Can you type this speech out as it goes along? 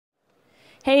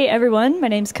Hey everyone, my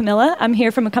name's Camilla. I'm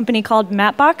here from a company called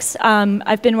Mapbox.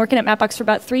 I've been working at Mapbox for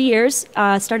about 3 years,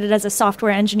 started as a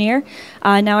software engineer.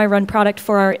 Now I run product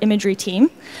for our Imagery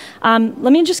team.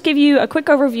 Let me just give you a quick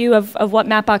overview of what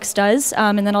Mapbox does,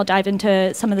 and then I'll dive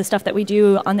into some of the stuff that we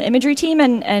do on the Imagery team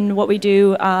and what we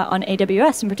do on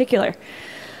AWS in particular.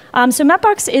 So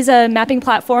Mapbox is a mapping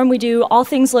platform. We do all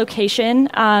things location.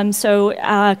 Kind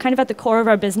of at the core of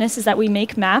our business is that we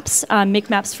make maps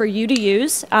for you to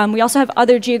use. We also have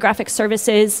other geographic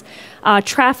services,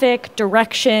 traffic,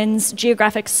 directions,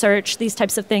 geographic search, these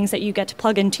types of things that you get to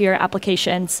plug into your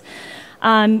applications.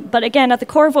 But again, at the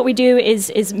core of what we do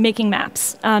is making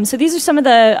maps. So these are some of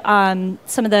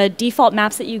the default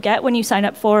maps that you get when you sign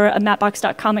up for a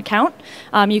Mapbox.com account.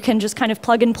 You can just kind of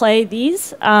plug and play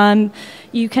these.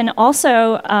 You can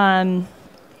also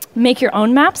make your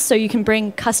own maps, so you can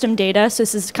bring custom data. So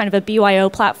this is kind of a BYO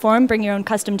platform. Bring your own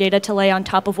custom data to lay on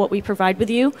top of what we provide with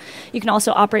you. You can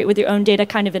also operate with your own data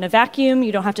kind of in a vacuum.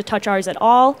 You don't have to touch ours at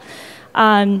all.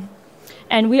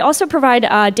 And we also provide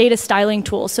data styling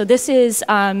tools. So this is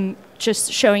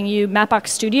just showing you Mapbox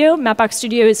Studio. Mapbox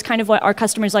Studio is kind of what our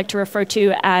customers like to refer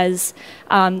to as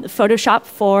Photoshop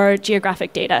for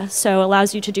geographic data. So it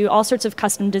allows you to do all sorts of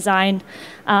custom design,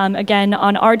 again,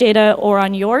 on our data or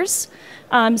on yours.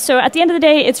 So at the end of the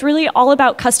day, it's really all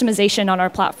about customization on our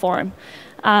platform.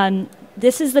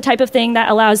 This is the type of thing that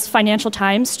allows Financial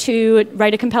Times to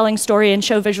write a compelling story and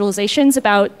show visualizations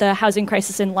about the housing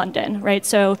crisis in London, right?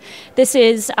 So this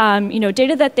is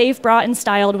data that they've brought and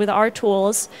styled with our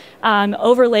tools,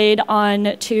 overlaid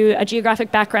on to a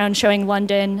geographic background showing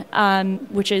London,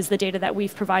 which is the data that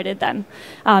we've provided them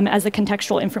as the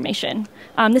contextual information.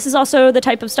 This is also the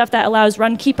type of stuff that allows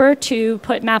Runkeeper to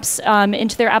put maps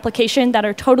into their application that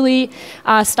are totally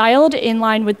styled in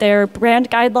line with their brand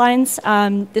guidelines.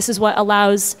 This is what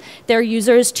allows their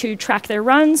users to track their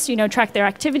runs, track their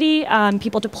activity,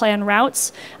 people to plan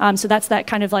routes. So that's that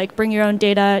kind of like bring your own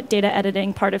data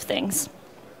editing part of things.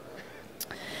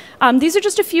 These are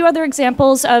just a few other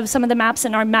examples of some of the maps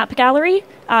in our map gallery.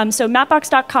 So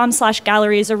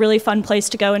mapbox.com/gallery is a really fun place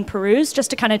to go and peruse,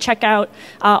 just to kind of check out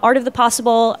art of the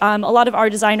possible. A lot of our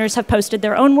designers have posted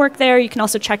their own work there. You can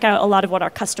also check out a lot of what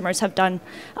our customers have done.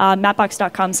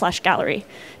 Mapbox.com/gallery.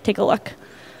 Take a look.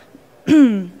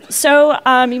 So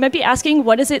you might be asking,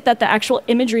 what is it that the actual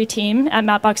Imagery team at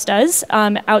Mapbox does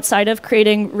outside of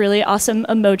creating really awesome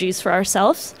emojis for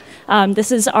ourselves?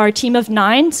 This is our team of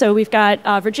 9. So we've got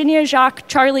Virginia, Jacques,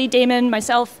 Charlie, Damon,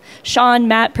 myself, Sean,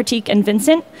 Matt, Pratik, and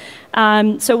Vincent.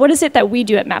 So what is it that we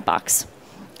do at Mapbox?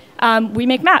 We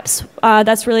make maps.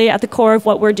 That's really at the core of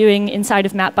what we're doing inside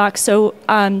of Mapbox. So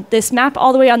this map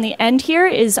all the way on the end here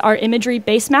is our Imagery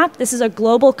base map. This is a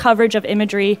global coverage of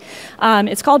imagery.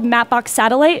 It's called Mapbox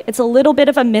Satellite. It's a little bit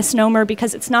of a misnomer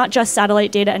because it's not just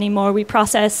satellite data anymore. We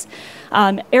process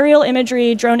aerial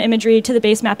imagery, drone imagery to the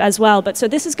base map as well. But so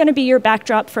this is going to be your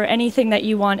backdrop for anything that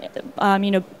you want,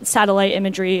 satellite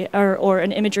imagery or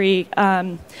an imagery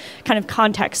kind of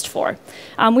context for.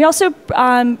 We also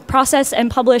process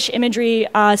and publish imagery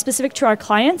specific to our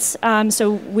clients.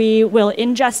 So we will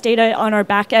ingest data on our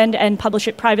back end and publish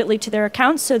it privately to their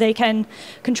accounts so they can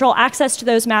control access to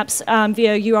those maps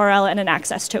via URL and an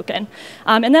access token.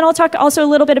 And then I'll talk also a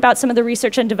little bit about some of the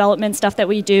research and development stuff that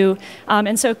we do.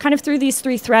 And so kind of through these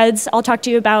 3 threads, I'll talk to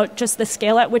you about just the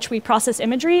scale at which we process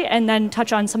imagery and then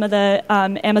touch on some of the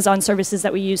Amazon services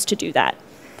that we use to do that.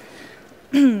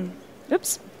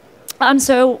 Oops.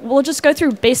 So we'll just go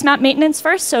through base map maintenance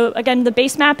first. So again, the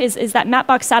base map is that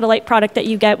Mapbox Satellite product that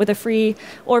you get with a free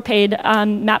or paid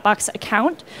Mapbox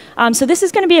account. So this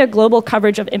is going to be a global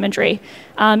coverage of imagery.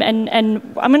 And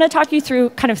I'm going to talk you through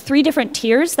kind of 3 different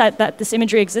tiers that this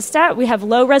imagery exists at. We have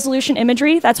low resolution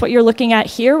imagery. That's what you're looking at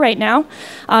here right now.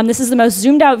 This is the most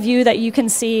zoomed out view that you can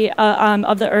see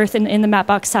of the Earth in the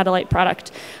Mapbox Satellite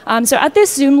product. So at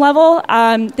this zoom level,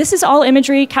 this is all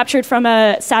imagery captured from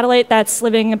a satellite that's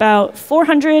living about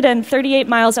 438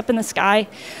 miles up in the sky.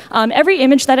 Every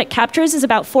image that it captures is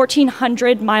about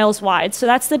 1,400 miles wide. So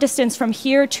that's the distance from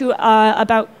here to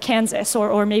about Kansas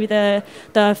or maybe the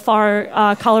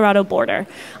far Colorado border.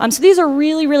 So these are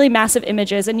really, really massive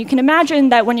images. And you can imagine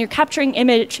that when you're capturing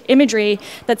imagery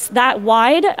that's that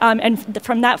wide and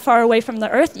from that far away from the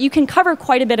Earth, you can cover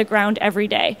quite a bit of ground every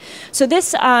day. So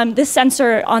this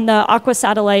sensor on the Aqua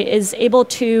satellite is able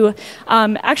to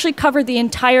actually cover the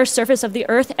entire surface of the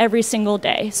Earth every single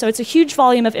day. So it's a huge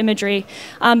volume of imagery.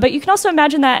 But you can also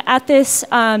imagine that at this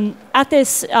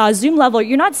zoom level,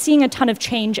 you're not seeing a ton of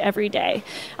change every day.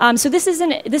 So this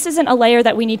isn't a layer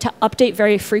that we need to update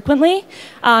very frequently.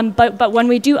 But when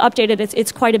we do update it,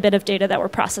 it's quite a bit of data that we're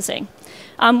processing.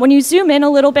 When you zoom in a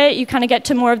little bit, you kind of get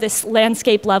to more of this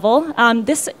landscape level.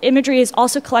 This imagery is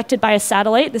also collected by a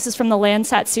satellite. This is from the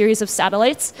Landsat series of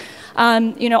satellites.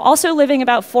 Also living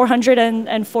about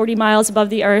 440 miles above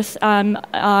the Earth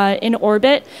in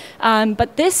orbit.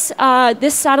 But this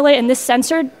satellite and this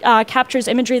sensor captures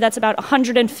imagery that's about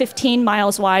 115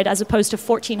 miles wide as opposed to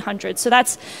 1,400. So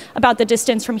that's about the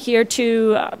distance from here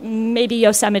to maybe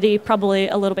Yosemite, probably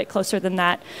a little bit closer than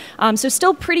that. So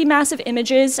still pretty massive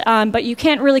images, but you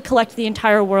can't really collect the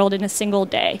entire world in a single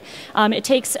day. It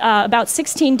takes about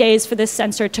 16 days for this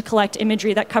sensor to collect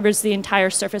imagery that covers the entire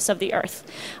surface of the Earth.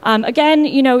 Again,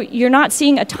 you're not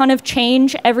seeing a ton of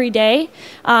change every day.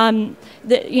 Some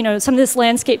of this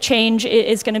landscape change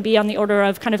is going to be on the order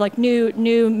of kind of like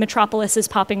new metropolises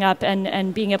popping up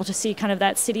and being able to see kind of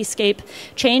that cityscape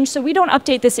change. So we don't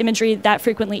update this imagery that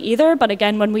frequently either, but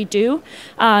again, when we do,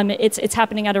 it's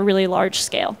happening at a really large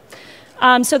scale.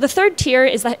 So the third tier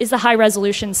is the high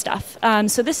resolution stuff.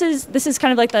 So this is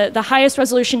kind of like the highest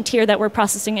resolution tier that we're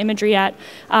processing imagery at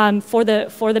for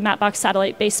the Mapbox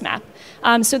satellite base map.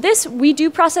 So we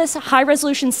do process high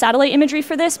resolution satellite imagery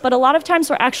for this, but a lot of times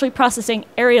we're actually processing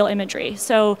aerial imagery.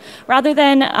 So rather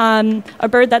than a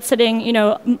bird that's sitting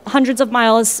hundreds of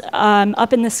miles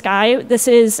up in the sky, this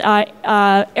is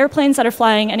airplanes that are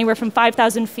flying anywhere from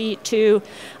 5,000 feet to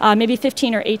maybe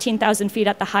 15 or 18,000 feet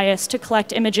at the highest to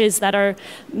collect images that are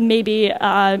maybe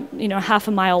half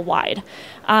a mile wide.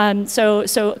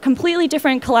 So completely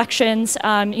different collections.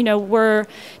 We're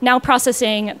now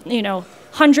processing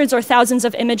hundreds or thousands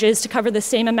of images to cover the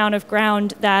same amount of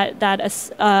ground that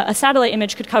a satellite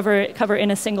image could cover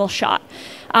in a single shot.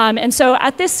 And so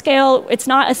at this scale, it's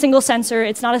not a single sensor,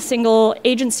 it's not a single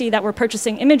agency that we're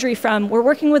purchasing imagery from. We're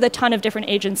working with a ton of different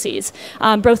agencies,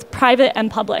 both private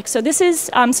and public. So this is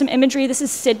some imagery. This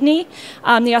is Sydney.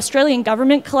 The Australian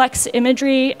government collects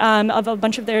imagery of a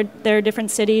bunch of their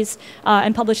different cities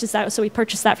and publishes that. So we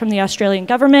purchased that from the Australian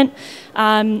government.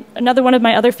 Another one of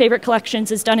my other favorite collections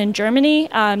is done in Germany.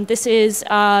 This is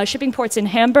shipping ports in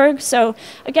Hamburg. So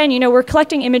again, we're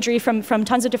collecting imagery from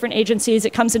tons of different agencies.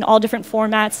 It comes in all different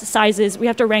formats, sizes. We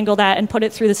have to wrangle that and put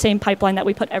it through the same pipeline that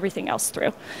we put everything else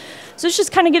through. So this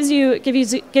just kind of gives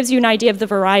you an idea of the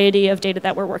variety of data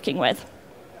that we're working with.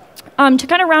 To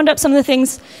kind of round up some of the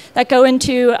things that go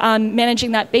into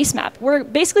managing that base map, we're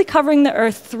basically covering the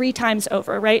Earth 3 times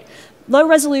over, right? Low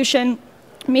resolution,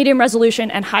 medium resolution,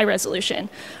 and high resolution.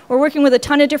 We're working with a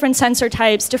ton of different sensor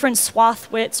types, different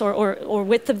swath widths or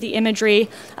width of the imagery,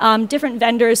 different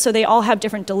vendors, so they all have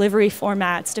different delivery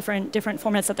formats, different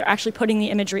formats that they're actually putting the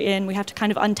imagery in. We have to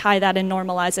kind of untie that and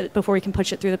normalize it before we can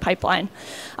push it through the pipeline.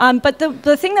 But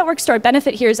the thing that works to our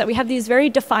benefit here is that we have these very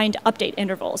defined update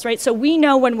intervals, right? So we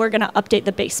know when we're going to update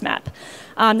the base map.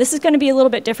 This is going to be a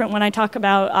little bit different when I talk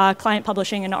about client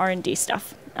publishing and R&D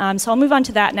stuff. So I'll move on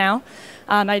to that now.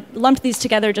 I lumped these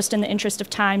together just in the interest of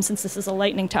time since this is a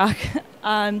lightning talk.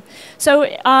 So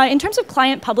in terms of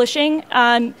client publishing,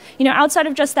 outside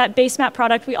of just that base map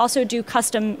product, we also do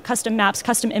custom maps,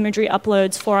 custom imagery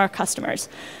uploads for our customers.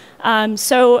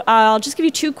 So I'll just give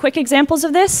you 2 quick examples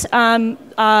of this.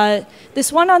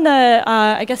 This one on the,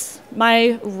 I guess,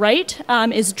 my right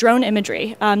is drone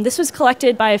imagery. This was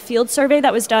collected by a field survey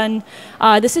that was done.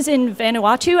 This is in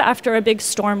Vanuatu after a big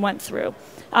storm went through.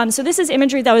 So this is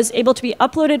imagery that was able to be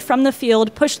uploaded from the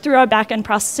field, pushed through our backend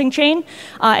processing chain,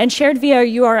 and shared via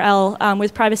URL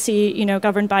with privacy,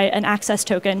 governed by an access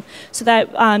token, so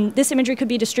that this imagery could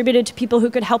be distributed to people who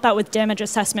could help out with damage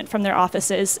assessment from their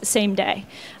offices same day,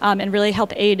 and really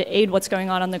help aid what's going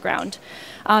on the ground.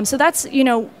 So that's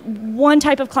one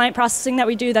type of client processing that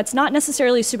we do that's not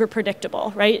necessarily super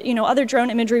predictable, right? Other drone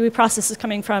imagery we process is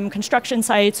coming from construction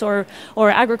sites or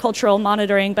agricultural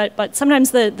monitoring, but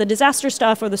sometimes the disaster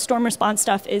stuff or the storm response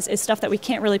stuff is stuff that we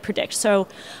can't really predict. So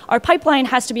our pipeline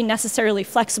has to be necessarily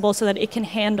flexible so that it can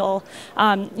handle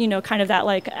kind of that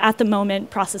like at the moment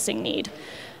processing need.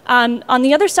 On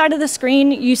the other side of the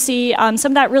screen, you see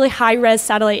some of that really high-res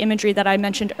satellite imagery that I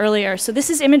mentioned earlier. So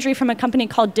this is imagery from a company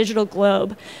called Digital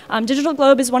Globe. Digital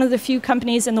Globe is one of the few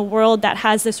companies in the world that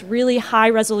has this really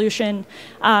high-resolution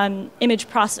image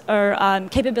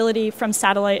capability from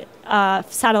satellites.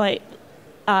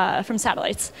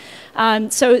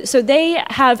 So they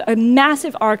have a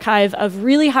massive archive of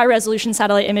really high-resolution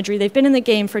satellite imagery. They've been in the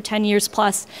game for 10 years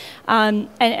plus,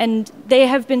 and they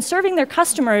have been serving their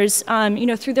customers,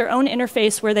 through their own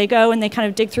interface where they go and they kind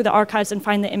of dig through the archives and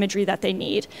find the imagery that they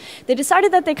need. They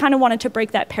decided that they kind of wanted to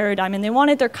break that paradigm, and they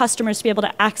wanted their customers to be able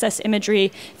to access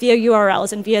imagery via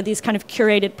URLs and via these kind of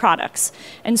curated products.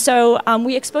 And so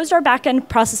we exposed our backend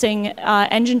processing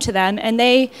engine to them, and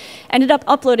they ended up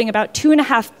uploading about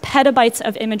 2.5 petabytes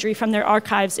of imagery from their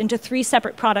archives into 3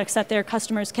 separate products that their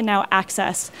customers can now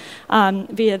access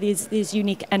via these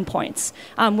unique endpoints.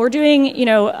 We're doing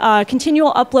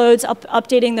continual uploads,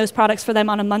 updating those products for them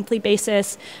on a monthly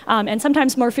basis, and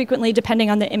sometimes more frequently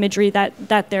depending on the imagery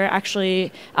that they're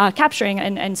actually capturing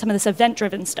and some of this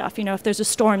event-driven stuff. If there's a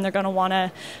storm, they're going to want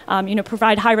to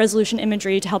provide high-resolution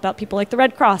imagery to help out people like the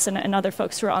Red Cross and other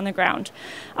folks who are on the ground.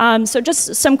 So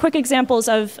just some quick examples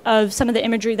of some of the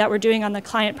imagery that we're doing on the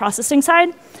client processing side.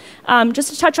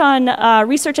 Just to touch on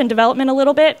research and development a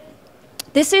little bit.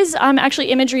 This is actually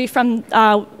imagery from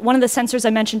one of the sensors I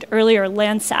mentioned earlier,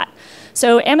 Landsat.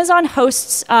 So Amazon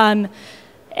hosts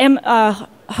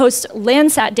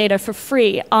Landsat data for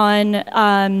free on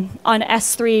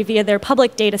S3 via their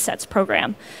public datasets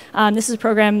program. This is a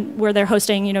program where they're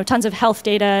hosting tons of health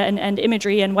data and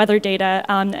imagery and weather data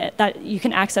that you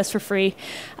can access for free.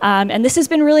 And this has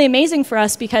been really amazing for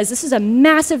us because this is a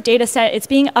massive data set. It's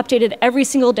being updated every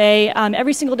single day.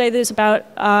 Every single day there's about,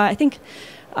 I think,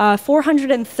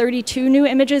 432 new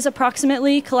images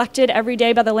approximately collected every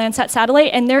day by the Landsat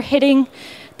satellite, and they're hitting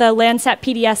the Landsat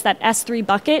PDS, that S3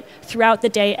 bucket, throughout the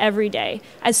day, every day.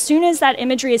 As soon as that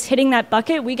imagery is hitting that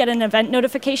bucket, we get an event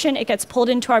notification. It gets pulled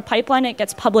into our pipeline. It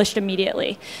gets published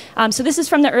immediately. So this is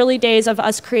from the early days of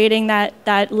us creating that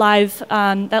live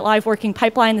working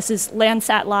pipeline. This is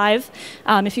Landsat Live.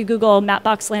 If you Google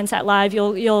Mapbox Landsat Live,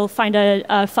 you'll find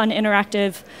a fun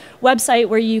interactive website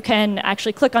where you can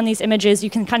actually click on these images. You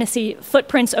can kind of see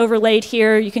footprints overlaid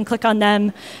here. You can click on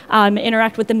them,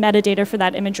 interact with the metadata for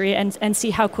that imagery, and see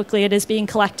how quickly it is being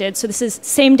collected. So this is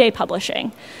same-day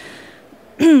publishing.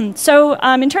 So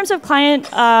in terms of client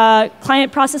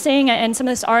processing and some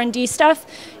of this R&D stuff,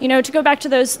 to go back to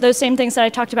those same things that I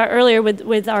talked about earlier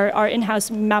with our in-house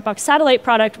Mapbox satellite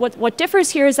product, what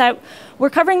differs here is that we're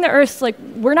covering the Earth, like,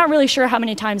 we're not really sure how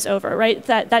many times over, right?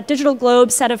 That digital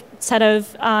globe set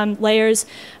of layers,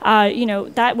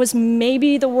 that was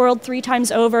maybe the world 3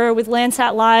 times over. With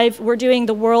Landsat Live, we're doing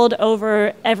the world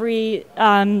over every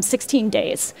 16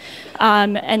 days.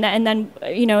 And then,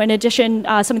 in addition,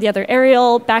 some of the other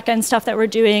aerial back-end stuff that we're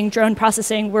doing, drone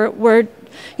processing, we're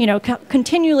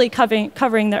continually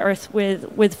covering the Earth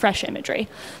with fresh imagery.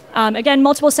 Again,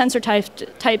 multiple sensor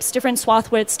types, different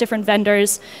swath widths, different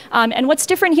vendors. And what's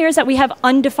different here is that we have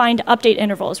undefined update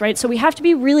intervals, right? So we have to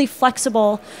be really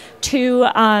flexible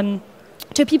to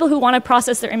people who want to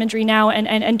process their imagery now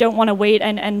and don't want to wait.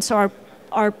 And so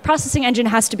our processing engine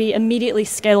has to be immediately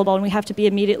scalable, and we have to be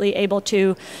immediately able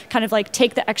to kind of like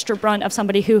take the extra brunt of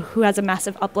somebody who has a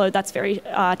massive upload that's very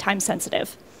time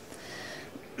sensitive.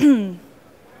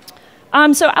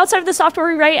 So outside of the software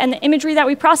we write and the imagery that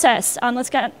we process, let's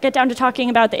get down to talking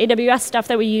about the AWS stuff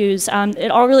that we use.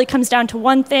 It all really comes down to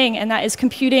one thing, and that is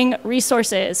computing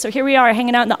resources. So here we are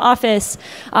hanging out in the office,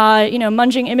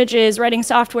 munging images, writing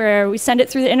software. We send it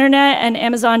through the internet, and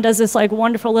Amazon does this like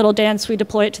wonderful little dance. We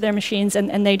deploy it to their machines,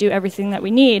 and they do everything that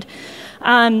we need.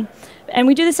 And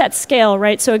we do this at scale,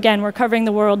 right? So again, we're covering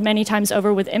the world many times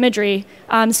over with imagery.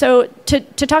 So to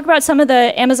talk about some of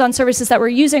the Amazon services that we're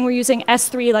using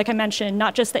S3, like I mentioned,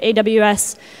 not just the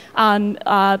AWS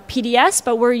PDS,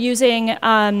 but we're using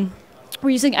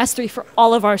S3 for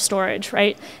all of our storage,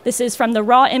 right? This is from the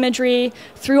raw imagery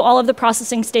through all of the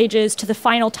processing stages to the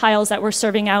final tiles that we're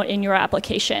serving out in your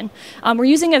application. We're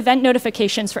using event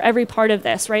notifications for every part of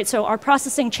this, right? So our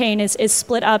processing chain is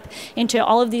split up into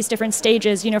all of these different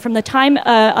stages. From the time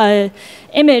a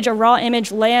raw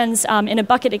image lands in a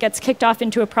bucket, it gets kicked off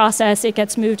into a process. It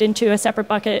gets moved into a separate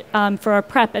bucket for a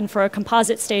prep and for a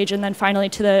composite stage, and then finally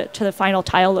to the final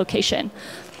tile location.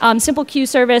 Simple queue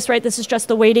service, right? This is just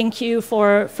the waiting queue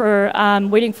for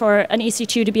waiting for an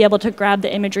EC2 to be able to grab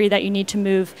the imagery that you need to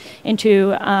move into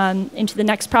the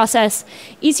next process.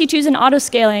 EC2s and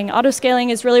auto-scaling. Auto-scaling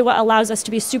is really what allows us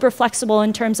to be super flexible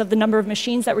in terms of the number of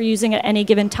machines that we're using at any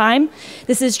given time.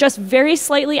 This is just very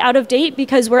slightly out of date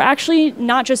because we're actually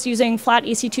not just using flat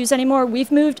EC2s anymore.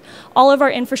 We've moved all of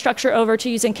our infrastructure over to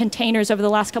using containers over the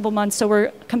last couple months, so we're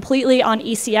completely on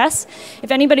ECS. If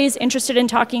anybody's interested in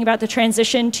talking about the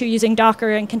transition to using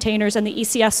Docker and containers and the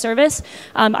ECS service,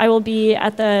 I will be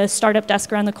at the startup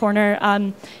desk around the corner.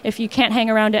 If you can't hang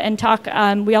around and talk,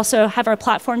 we also have our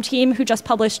platform team who just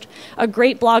published a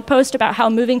great blog post about how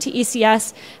moving to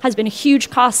ECS has been a huge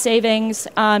cost savings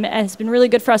and has been really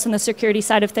good for us on the security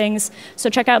side of things. So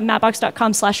check out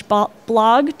mapbox.com/blog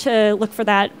blog to look for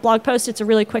that blog post. It's a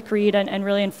really quick read and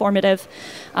really informative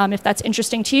if that's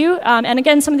interesting to you. And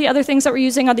again, some of the other things that we're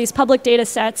using are these public data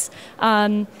sets.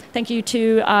 Thank you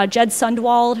to Jed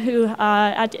Sundwald, who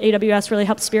at AWS really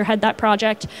helped spearhead that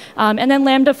project. And then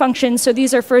Lambda functions. So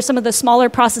these are for some of the smaller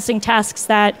processing tasks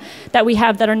that we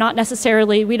have that are not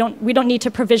necessarily, we don't need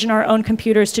to provision our own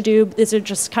computers to do. These are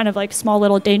just kind of like small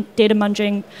little data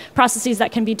munging processes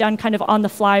that can be done kind of on the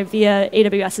fly via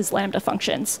AWS's Lambda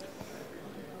functions.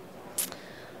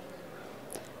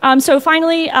 So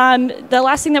finally, the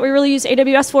last thing that we really use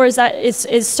AWS for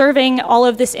is serving all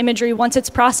of this imagery once it's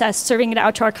processed, serving it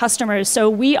out to our customers. So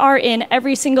we are in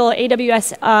every single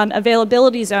AWS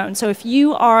availability zone. So if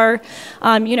you are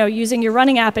using your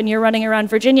running app and you're running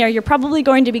around Virginia, you're probably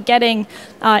going to be getting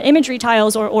imagery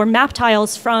tiles or map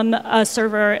tiles from a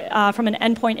server, from an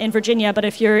endpoint in Virginia. But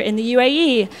if you're in the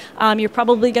UAE, you're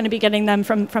probably going to be getting them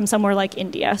from somewhere like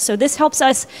India. So this helps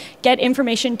us get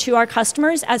information to our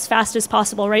customers as fast as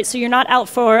possible. Right? So you're not out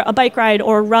for a bike ride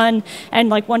or run and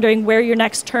like wondering where your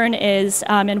next turn is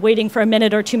and waiting for a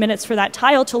minute or 2 minutes for that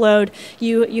tile to load.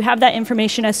 You have that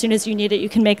information as soon as you need it. You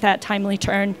can make that timely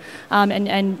turn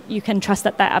and you can trust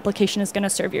that that application is going to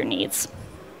serve your needs.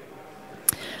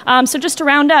 So just to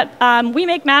round up, we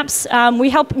make maps. We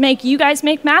help make you guys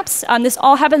make maps. This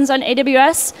all happens on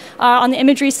AWS. On the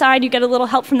imagery side, you get a little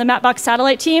help from the Mapbox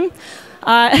satellite team.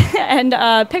 And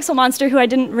Pixel Monster, who I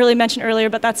didn't really mention earlier,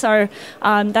 but that's our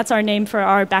name for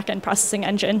our backend processing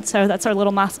engine. So that's our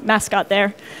little mascot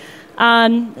there.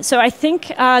 So I think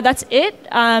that's it.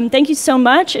 Thank you so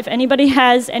much. If anybody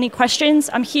has any questions,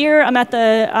 I'm here. I'm at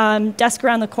the desk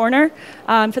around the corner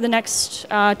for the next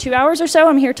 2 hours or so.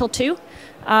 I'm here till 2.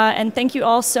 And thank you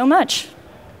all so much.